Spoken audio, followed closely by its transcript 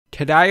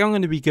Today I'm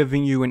going to be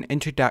giving you an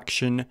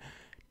introduction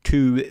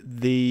to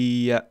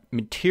the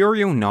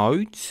material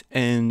nodes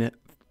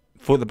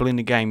for the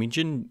Blender game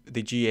engine,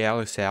 the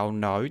GLSL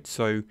node.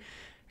 So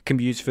it can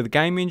be used for the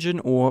game engine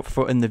or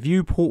for in the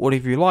viewport,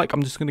 whatever you like.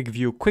 I'm just going to give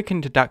you a quick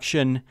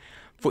introduction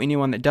for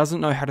anyone that doesn't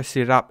know how to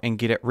set it up and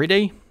get it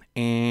ready,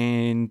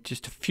 and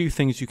just a few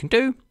things you can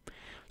do.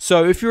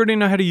 So if you already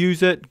know how to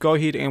use it, go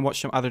ahead and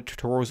watch some other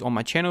tutorials on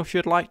my channel if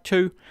you'd like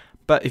to.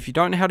 But if you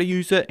don't know how to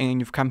use it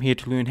and you've come here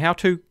to learn how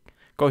to,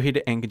 go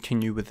ahead and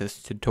continue with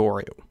this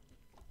tutorial.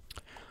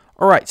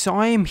 Alright, so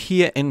I am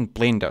here in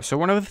Blender. So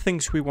one of the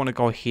things we want to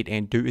go ahead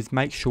and do is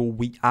make sure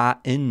we are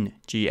in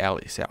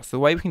GLSL. So the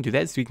way we can do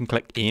that is we can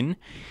click in,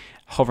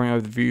 hovering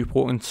over the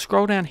viewport, and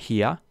scroll down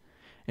here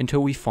until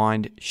we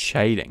find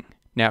shading.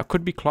 Now it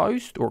could be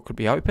closed or it could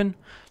be open.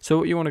 So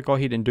what you want to go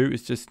ahead and do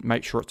is just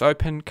make sure it's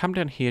open. Come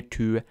down here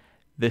to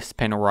this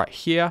panel right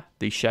here,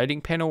 the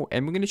shading panel,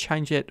 and we're going to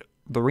change it,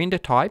 the render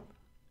type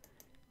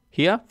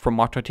here from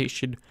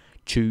multi-textured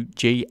to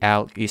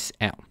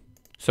GLSL.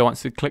 So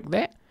once we click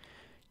that,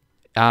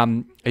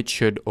 it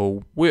should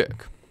all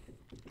work.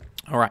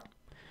 Alright,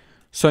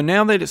 so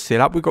now that it's set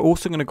up, we're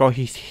also going to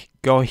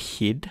go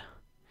ahead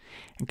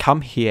and come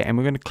here, and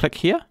we're going to click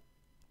here,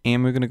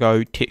 and we're going to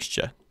go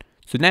texture.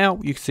 So now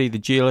you can see the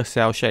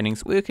GLSL shading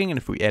is working, and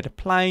if we add a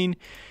plane,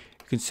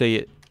 you can see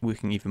it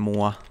working even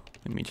more.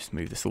 Let me just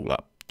move this all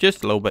up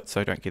just a little bit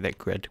so I don't get that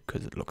grid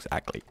because it looks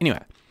ugly.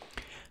 Anyway,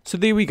 so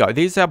there we go.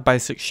 There's our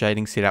basic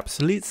shading setup.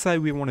 So let's say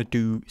we want to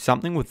do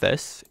something with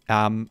this,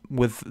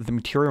 with the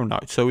material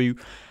node. So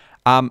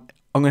I'm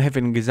going to have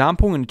an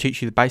example. I'm going to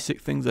teach you the basic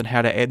things on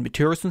how to add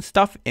materials and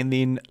stuff, and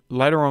then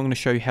later on I'm going to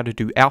show you how to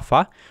do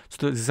alpha.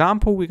 So the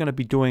example we're going to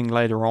be doing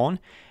later on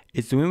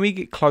is when we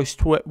get close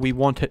to it, we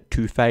want it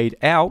to fade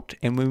out,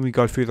 and when we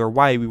go further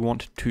away, we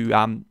want it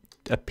to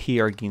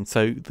appear again.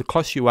 So the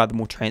closer you are, the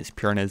more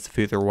transparent it is. The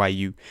further away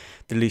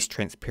the less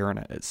transparent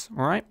it is.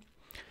 All right.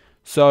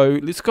 So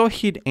let's go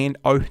ahead and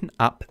open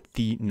up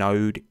the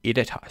node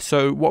editor.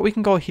 So what we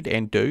can go ahead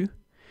and do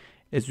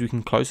is we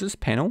can close this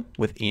panel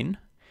within,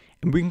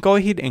 and we can go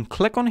ahead and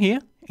click on here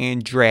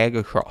and drag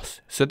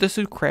across. So this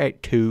will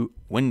create two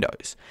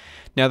windows.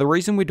 Now the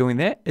reason we're doing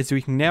that is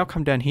we can now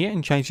come down here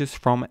and change this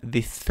from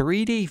the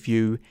 3D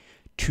view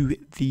to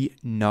the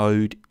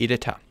node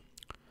editor.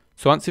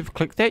 So once you've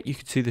clicked that, you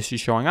can see this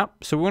is showing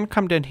up. So we're going to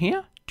come down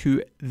here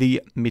to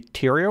the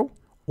material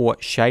or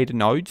shader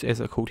nodes as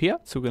they're called here.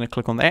 So we're going to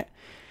click on that,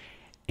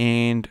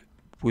 and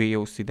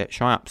we'll see that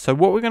showing up. So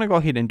what we're going to go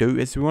ahead and do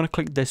is we want to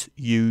click this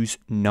use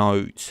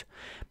nodes,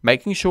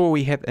 making sure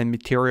we have a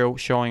material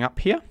showing up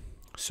here.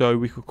 So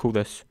we could call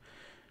this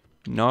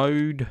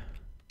node,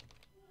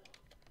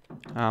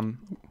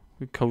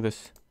 let's call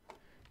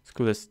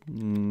this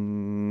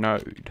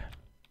node.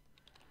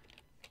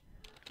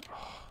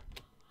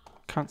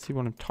 Can't see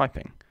what I'm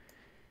typing.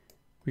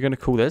 We're going to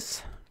call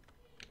this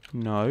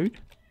node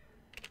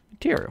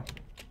material.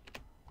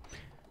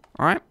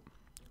 Alright,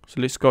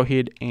 so let's go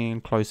ahead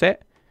and close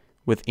that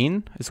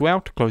within as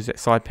well to close that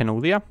side panel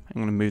there. I'm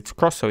going to move this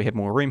across so we have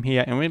more room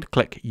here, and we're going to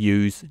click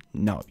use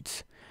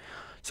nodes.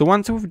 So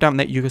once we've done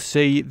that, you can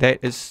see that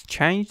it's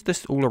changed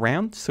this all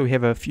around. So we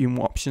have a few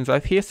more options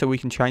over here, so we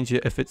can change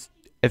it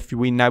if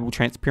we enable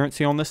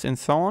transparency on this and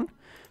so on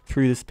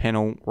through this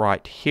panel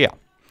right here.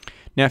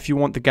 Now if you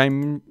want the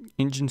game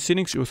engine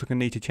settings, you're also going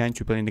to need to change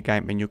your Blender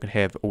game, and you can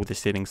have all the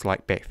settings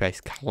like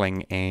backface,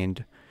 culling,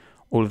 and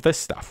all of this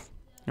stuff.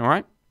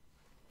 Alright,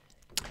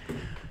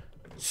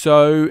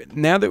 so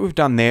now that we've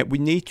done that, we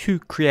need to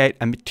create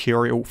a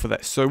material for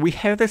this. So we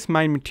have this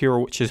main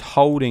material which is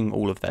holding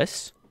all of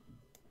this,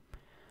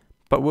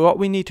 but what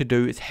we need to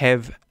do is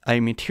have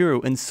a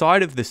material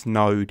inside of this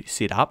node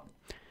setup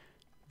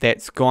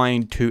that's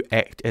going to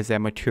act as our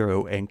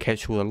material and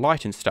catch all the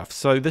light and stuff.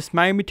 So this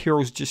main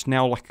material is just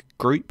now like a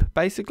group,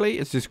 basically.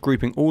 It's just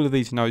grouping all of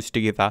these nodes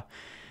together,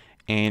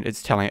 and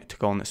it's telling it to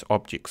go on this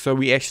object. So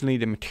we actually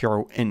need a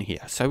material in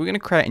here. So we're going to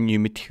create a new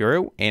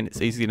material, and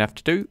it's easy enough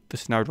to do.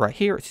 This node right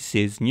here, it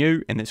says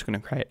new, and it's going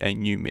to create a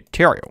new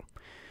material.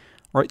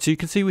 Alright, so you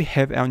can see we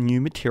have our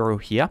new material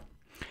here.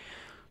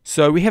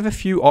 So we have a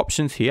few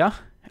options here.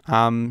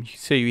 You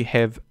see we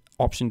have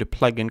option to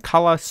plug in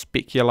color,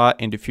 specular,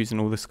 and diffuse,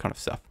 and all this kind of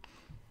stuff.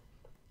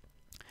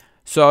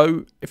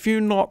 So if you're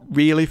not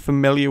really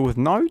familiar with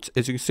nodes,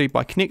 as you can see,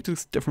 by connecting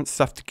different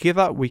stuff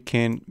together, we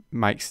can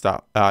make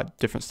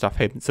different stuff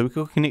happen. So we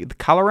can connect the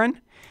color in,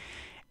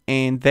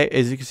 and that,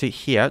 as you can see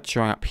here, it's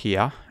showing up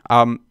here,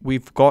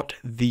 we've got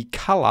the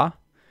color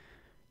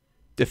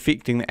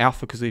affecting the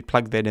alpha because we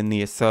plugged that in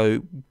there.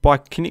 So by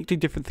connecting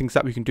different things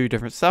up, we can do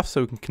different stuff.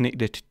 So we can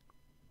connect it to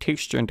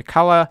texture into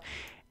color,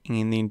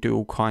 and then do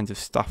all kinds of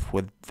stuff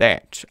with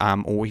that.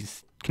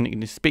 Always connecting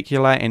to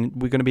specular, and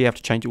we're going to be able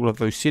to change all of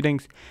those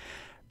settings.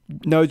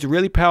 Nodes are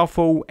really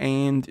powerful,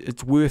 and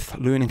it's worth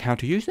learning how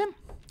to use them.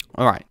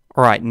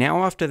 Alright,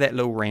 now after that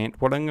little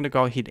rant, what I'm going to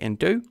go ahead and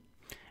do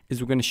is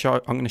I'm going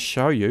to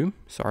show you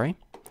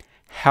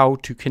how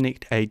to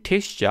connect a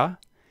texture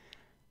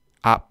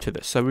up to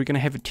this. So we're going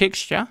to have a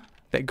texture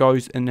that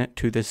goes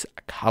into this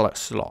color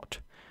slot.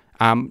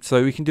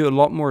 So we can do a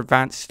lot more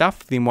advanced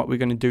stuff than what we're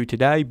going to do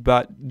today,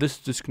 but this is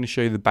just going to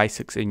show you the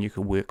basics and you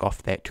can work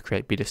off that to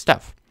create better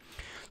stuff.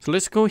 So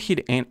let's go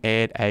ahead and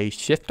add a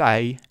Shift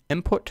A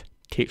input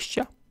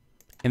texture,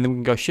 and then we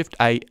can go Shift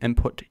A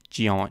input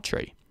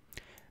geometry.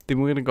 Then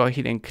we're going to go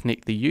ahead and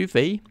connect the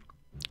UV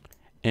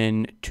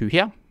into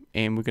here,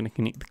 and we're going to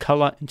connect the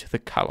color into the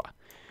color.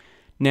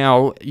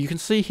 Now you can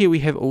see here we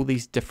have all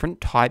these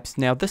different types.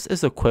 Now this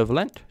is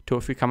equivalent to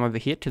if we come over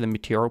here to the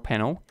material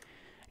panel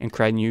and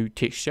create a new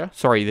texture,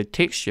 sorry, the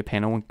texture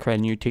panel and create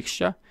a new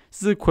texture.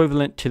 This is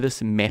equivalent to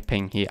this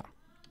mapping here,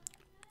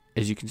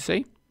 as you can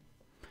see.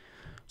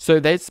 So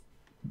that's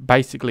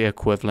basically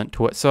equivalent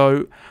to it.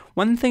 So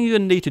one thing you're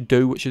going to need to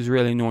do, which is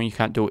really annoying, you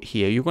can't do it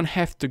here, you're going to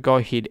have to go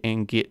ahead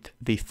and get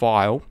the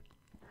file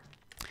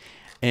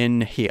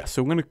in here.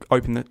 So we're going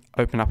to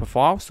open up a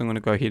file, so I'm going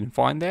to go ahead and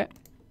find that.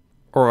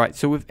 Alright,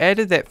 so we've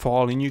added that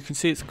file and you can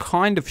see it's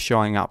kind of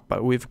showing up,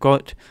 but we've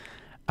got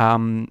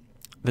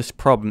this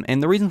problem,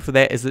 and the reason for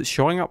that is it's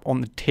showing up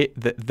on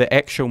the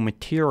actual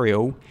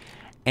material,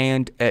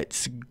 and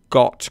it's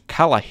got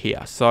color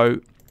here. So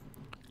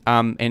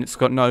and it's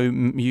got no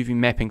UV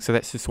mapping, so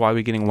that's just why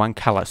we're getting one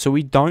color. So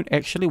we don't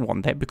actually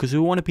want that, because we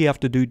want to be able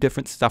to do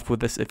different stuff with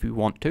this if we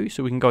want to.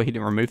 So we can go ahead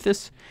and remove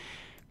this,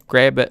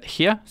 grab it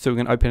here, so we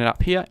can open it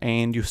up here,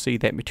 and you'll see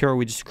that material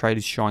we just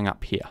created showing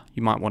up here.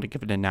 You might want to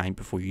give it a name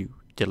before you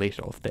delete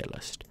it off that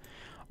list.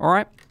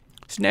 Alright,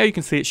 so now you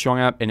can see it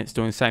showing up and it's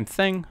doing the same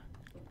thing,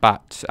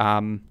 but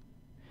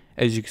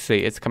as you can see,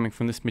 it's coming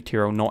from this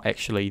material, not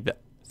actually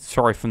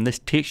from this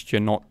texture,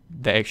 not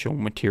the actual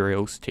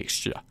material's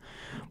texture,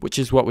 which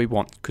is what we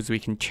want, because we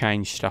can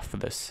change stuff for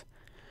this.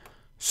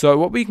 So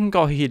what we can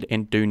go ahead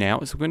and do now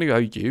is we're going to go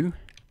U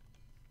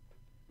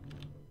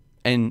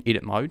in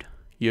edit mode,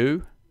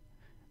 U,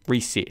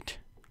 reset.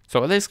 So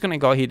what that's going to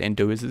go ahead and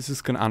do is it's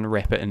just going to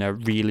unwrap it in a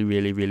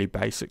really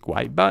basic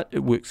way, but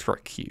it works for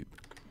a cube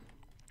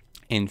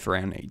and for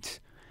our needs.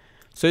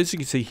 So as you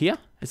can see here,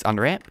 it's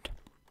unwrapped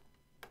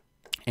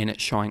and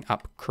it's showing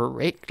up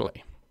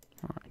correctly.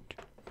 Alright.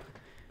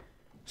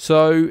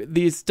 So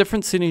there's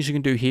different settings you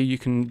can do here. You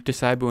can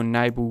disable and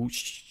enable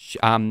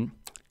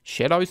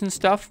shadows and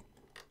stuff.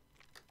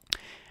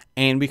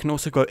 And we can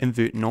also go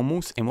invert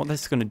normals, and what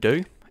that's going to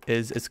do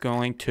is it's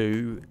going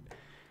to,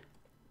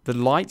 the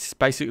lights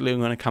basically are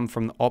going to come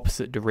from the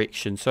opposite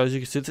direction. So as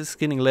you can see, this is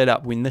getting lit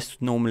up when this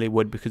normally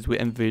would, because we're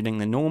inverting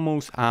the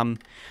normals.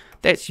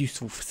 That's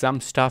useful for some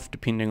stuff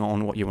depending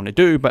on what you want to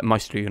do, but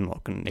mostly you're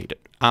not going to need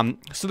it.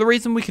 So the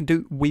reason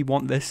we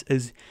want this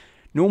is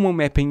normal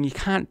mapping. You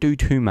can't do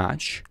too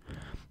much,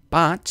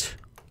 but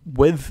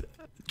with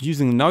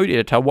using the node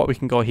editor, what we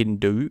can go ahead and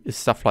do is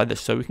stuff like this.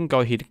 So we can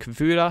go ahead and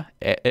converter,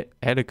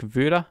 add a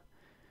converter,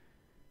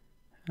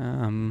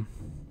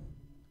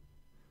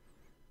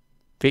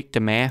 vector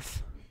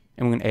math,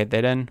 and we're going to add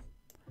that in,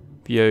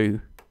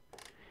 view,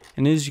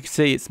 and as you can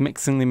see, it's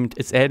mixing them,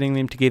 it's adding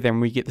them together, and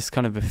we get this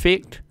kind of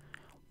effect,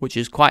 which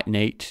is quite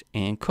neat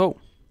and cool.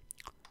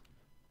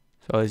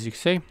 So as you can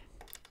see,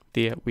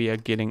 there we are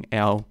getting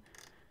our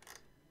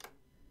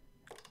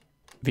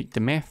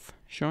vector math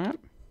showing up.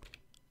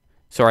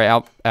 Sorry,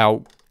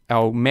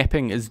 our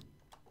mapping is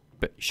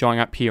showing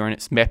up here, and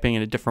it's mapping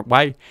in a different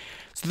way.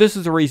 So this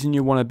is the reason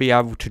you want to be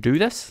able to do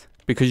this,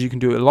 because you can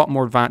do a lot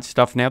more advanced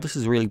stuff. Now this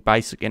is really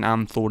basic and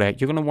unthought out.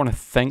 You're going to want to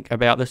think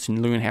about this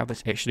and learn how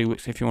this actually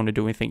works if you want to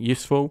do anything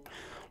useful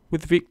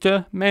with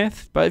vector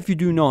math. But if you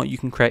do not, you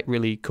can create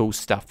really cool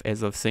stuff,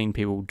 as I've seen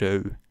people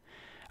do.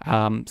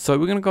 So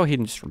we're going to go ahead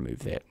and just remove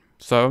that.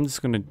 So I'm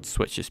just going to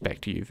switch this back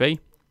to UV.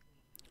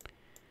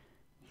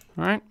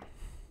 Alright.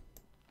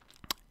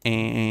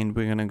 And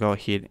we're going to go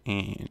ahead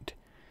and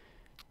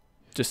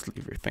just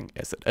leave everything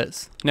as it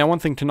is. Now one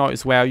thing to note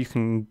as well, you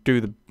can do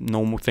the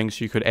normal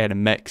things. You could add a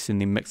mix and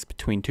then mix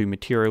between two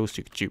materials.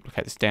 You could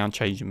duplicate this down,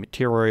 change the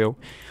material,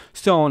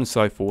 so on and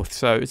so forth.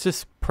 So it's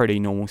just pretty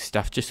normal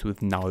stuff, just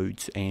with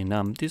nodes, and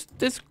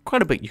there's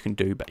quite a bit you can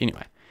do. But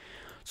anyway,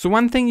 so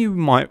one thing you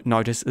might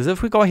notice is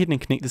if we go ahead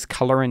and connect this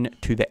color in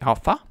to the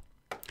alpha,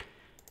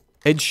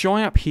 it's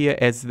showing up here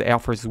as the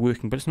alpha is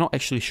working, but it's not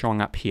actually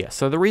showing up here.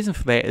 So the reason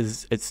for that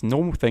is it's a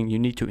normal thing. You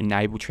need to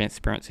enable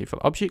transparency for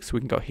the object. So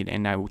we can go ahead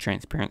and enable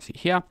transparency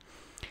here,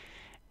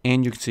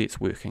 and you can see it's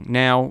working.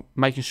 Now,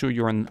 making sure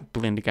you're in the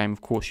Blender game,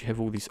 of course, you have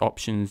all these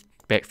options: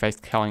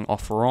 backface culling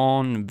off or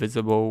on,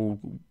 visible.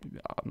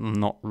 I'm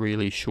not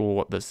really sure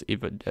what this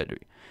ever did.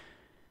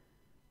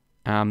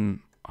 I've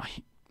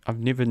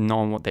never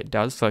known what that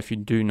does, so if you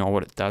do know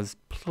what it does,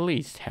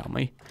 please tell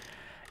me.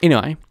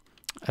 Anyway,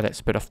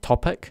 that's a bit off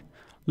topic.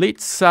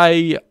 Let's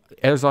say,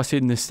 as I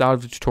said in the start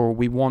of the tutorial,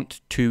 we want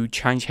to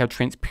change how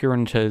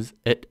transparent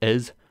it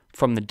is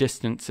from the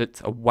distance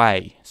it's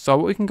away. So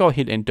what we can go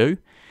ahead and do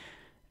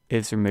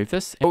is remove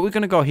this. What we're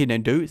going to go ahead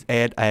and do is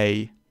add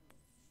a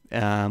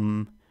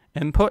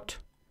input,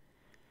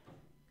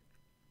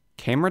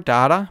 camera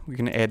data. We're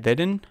going to add that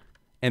in,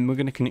 and we're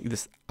going to connect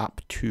this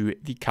up to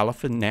the color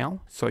for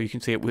now, so you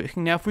can see it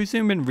working. Now if we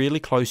zoom in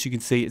really close, you can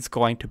see it's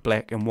going to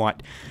black and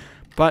white,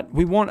 but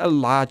we want a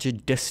larger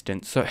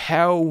distance. So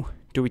how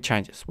do we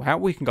change this? Well,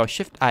 we can go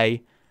Shift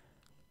A,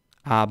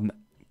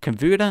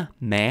 converter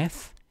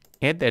math,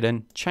 add that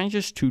in, change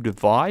this to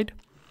divide,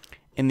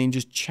 and then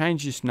just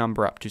change this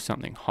number up to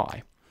something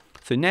high.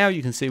 So now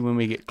you can see when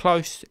we get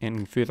close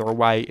and further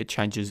away, it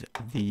changes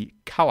the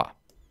color.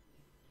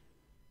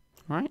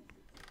 Right?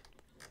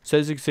 So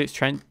as you can see, it's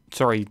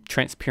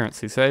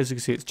transparency. So as you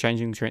can see, it's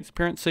changing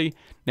transparency.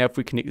 Now if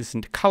we connect this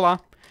into color,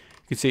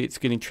 you can see it's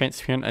getting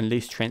transparent and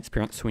less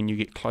transparent when you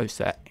get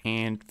closer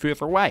and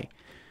further away.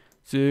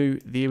 So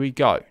there we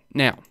go.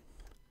 Now,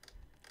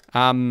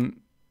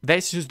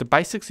 that's just the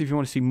basics. If you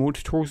want to see more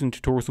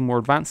tutorials and more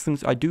advanced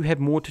things, I do have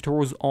more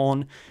tutorials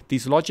on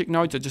these logic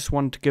nodes. I just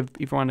wanted to give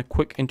everyone a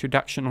quick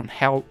introduction on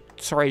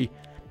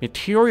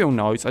material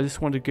nodes. I just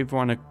wanted to give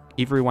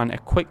everyone a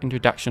quick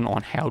introduction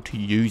on how to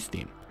use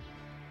them.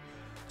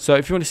 So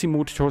if you want to see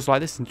more tutorials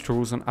like this and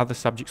tutorials on other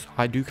subjects,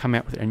 I do come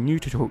out with a new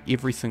tutorial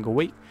every single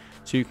week.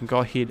 So you can go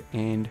ahead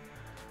and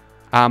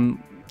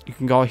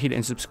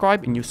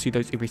subscribe, and you'll see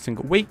those every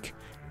single week.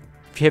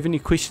 If you have any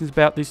questions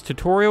about these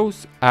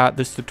tutorials,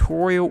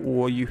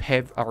 or you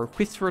have a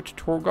request for a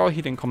tutorial, go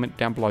ahead and comment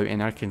down below,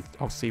 and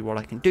I'll see what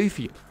I can do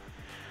for you.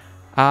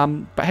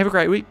 But have a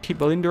great week, keep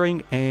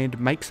blendering, and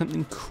make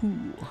something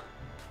cool.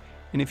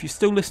 And if you're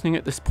still listening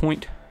at this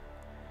point,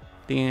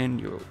 then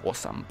you're an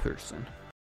awesome person.